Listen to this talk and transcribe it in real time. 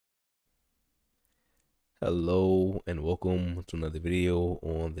Hello and welcome to another video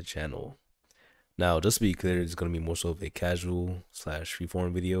on the channel. Now, just to be clear, it's going to be more so of a casual slash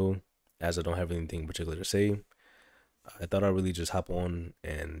freeform video, as I don't have anything particular to say. I thought I'd really just hop on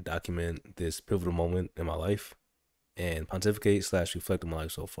and document this pivotal moment in my life and pontificate slash reflect on my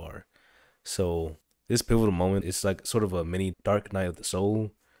life so far. So this pivotal moment is like sort of a mini dark night of the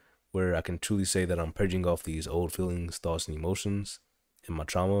soul, where I can truly say that I'm purging off these old feelings, thoughts, and emotions and my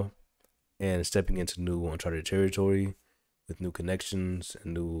trauma, and stepping into new uncharted territory with new connections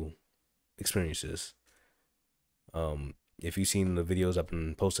and new experiences. If you've seen the videos I've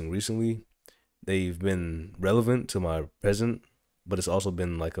been posting recently, they've been relevant to my present, but it's also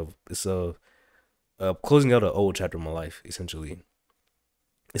been like a closing out an old chapter of my life. Essentially,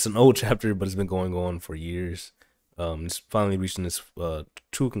 it's an old chapter, but it's been going on for years. It's finally reaching this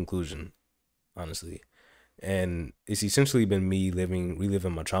true conclusion, honestly, and it's essentially been me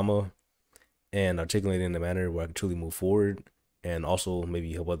reliving my trauma and articulate in a manner where I can truly move forward and also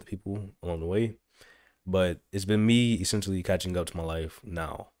maybe help other people along the way. But it's been me essentially catching up to my life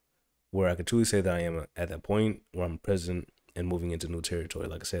now, where I can truly say that I am at that point where I'm present and moving into new territory.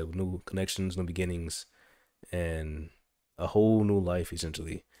 Like I said, with new connections, new beginnings, and a whole new life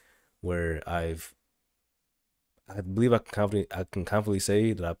essentially, where I believe I can confidently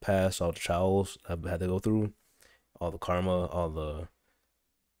say that I passed all the trials I've had to go through, all the karma, all the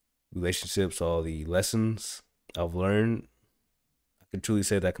relationships, all the lessons I've learned. I can truly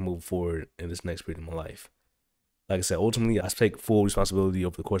say that I can move forward in this next period of my life. Like I said, ultimately, I take full responsibility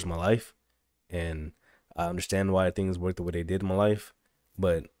over the course of my life, and I understand why things worked the way they did in my life.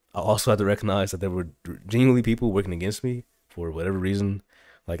 But I also have to recognize that there were genuinely people working against me for whatever reason.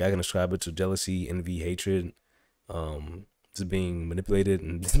 Like I can ascribe it to jealousy, envy, hatred, just being manipulated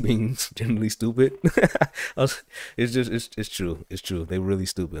and just being generally stupid. It's true. It's true. They were really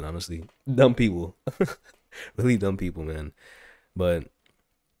stupid, honestly. Dumb people. Really dumb people, man. But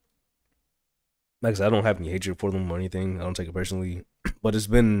like I said, I don't have any hatred for them or anything. I don't take it personally. But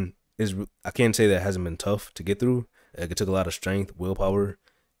I can't say that it hasn't been tough to get through. Like, it took a lot of strength, willpower,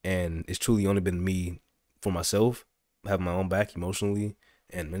 and it's truly only been me for myself, having my own back emotionally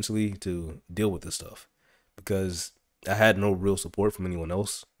and mentally to deal with this stuff. Because I had no real support from anyone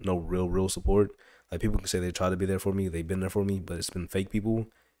else. No real support. Like, people can say they tried to be there for me, they've been there for me, but it's been fake people,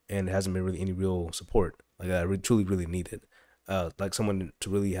 and it hasn't been really any real support. Like I truly needed, like someone to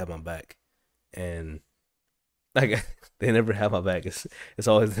really have my back, and like they never have my back. It's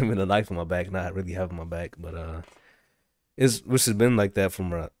always been a knife on my back, not really having my back. But it's which has been like that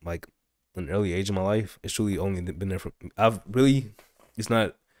from like an early age in my life. It's truly only been there for. I've really, it's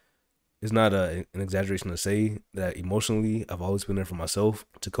not an exaggeration to say that emotionally I've always been there for myself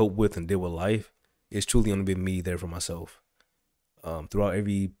to cope with and deal with life. It's truly only been me there for myself. Throughout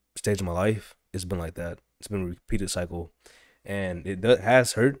every stage of my life, it's been like that. It's been a repeated cycle, and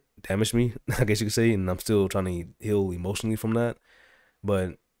has hurt, damaged me, I guess you could say, and I'm still trying to heal emotionally from that.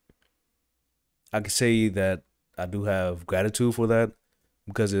 But I could say that I do have gratitude for that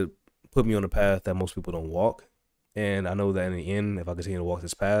because it put me on a path that most people don't walk, and I know that in the end, if I continue to walk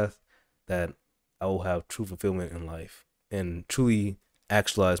this path, that I will have true fulfillment in life and truly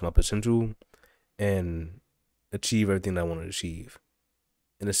actualize my potential and achieve everything that I want to achieve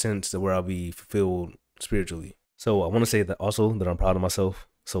in a sense that where I'll be fulfilled spiritually. So I want to say that also that I'm proud of myself.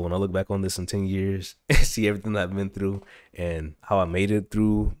 So when I look back on this in 10 years and see everything that I've been through and how I made it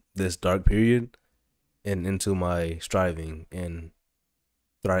through this dark period and into my striving and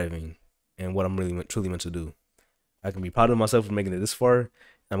thriving and what I'm really truly meant to do, I can be proud of myself for making it this far.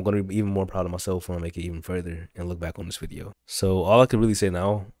 I'm going to be even more proud of myself when I make it even further and look back on this video. So all I can really say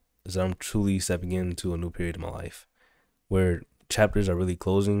now is that I'm truly stepping into a new period of my life where chapters are really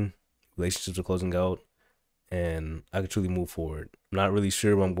closing, relationships are closing out, and I can truly move forward. I'm not really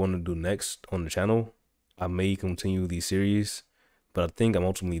sure what I'm going to do next on the channel. I may continue these series, but I think I'm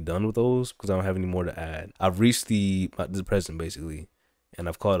ultimately done with those because I don't have any more to add. I've reached the present basically, and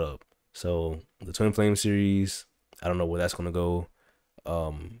I've caught up. So the Twin Flame series, I don't know where that's going to go.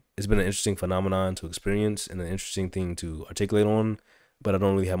 It's been an interesting phenomenon to experience and an interesting thing to articulate on, but I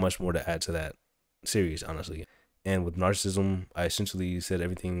don't really have much more to add to that series, honestly. And with narcissism, I essentially said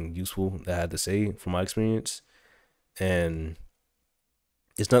everything useful that I had to say from my experience, and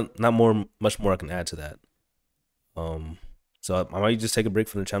it's not much more I can add to that. So I might just take a break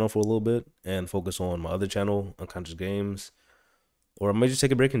from the channel for a little bit and focus on my other channel, Unconscious Games, or I might just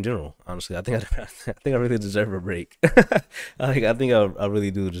take a break in general. Honestly, I think I really deserve a break. I think I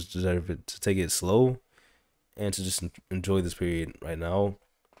really do just deserve it to take it slow and to just enjoy this period right now,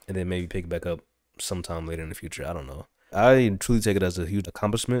 and then maybe pick it back up sometime later in the future. I don't know. I truly take it as a huge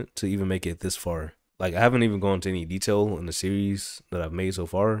accomplishment to even make it this far. like I haven't even gone into any detail in the series that I've made so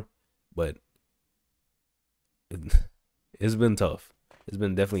far, but it, it's been tough. It's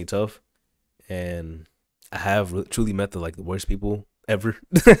been definitely tough, and I have truly met the worst people ever.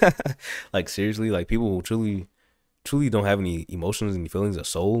 Like seriously, like people who truly don't have any emotions, any feelings, a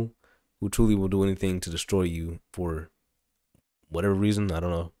soul, who truly will do anything to destroy you for whatever reason. I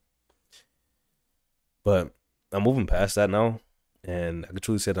don't know, but I'm moving past that now, and I can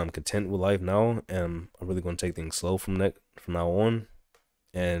truly say that I'm content with life now, and I'm really gonna take things slow from now on,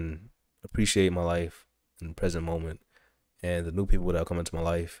 and appreciate my life in the present moment, and the new people that come into my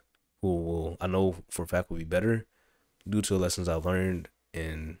life, who will I know for a fact will be better due to the lessons I've learned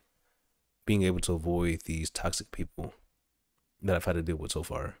and being able to avoid these toxic people that I've had to deal with so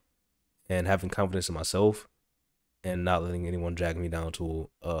far, and having confidence in myself and not letting anyone drag me down to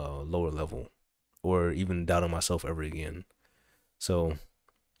a lower level or even doubting myself ever again. So,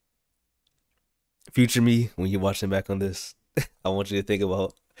 future me, when you're watching back on this, I want you to think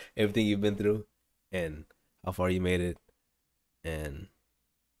about everything you've been through and how far you made it. And,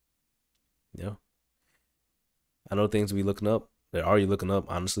 you know, I know things will be looking up. They're already looking up,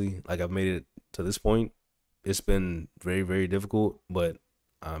 honestly. Like, I've made it to this point. It's been very, very difficult, but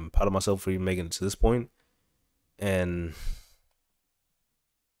I'm proud of myself for even making it to this point. And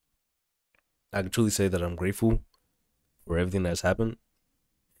I can truly say that I'm grateful for everything that's happened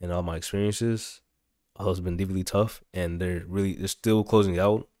and all my experiences. Although it's been deeply tough, and they're still closing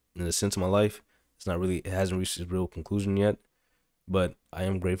out in the sense of my life. It hasn't reached its real conclusion yet, but I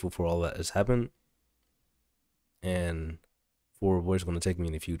am grateful for all that has happened and for where it's going to take me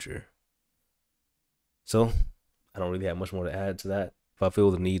in the future. So I don't really have much more to add to that. If I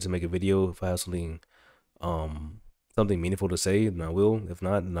feel the need to make a video, if I have something meaningful to say, then I will. If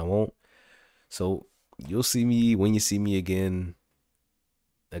not, then I won't. So you'll see me when you see me again.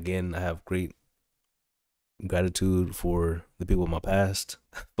 Again, I have great gratitude for the people of my past.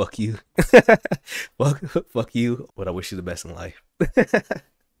 Fuck you. fuck you. But I wish you the best in life.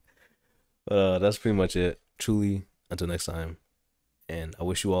 That's pretty much it. Truly, until next time. And I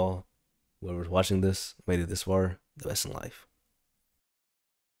wish you all, whoever's watching this, made it this far, the best in life.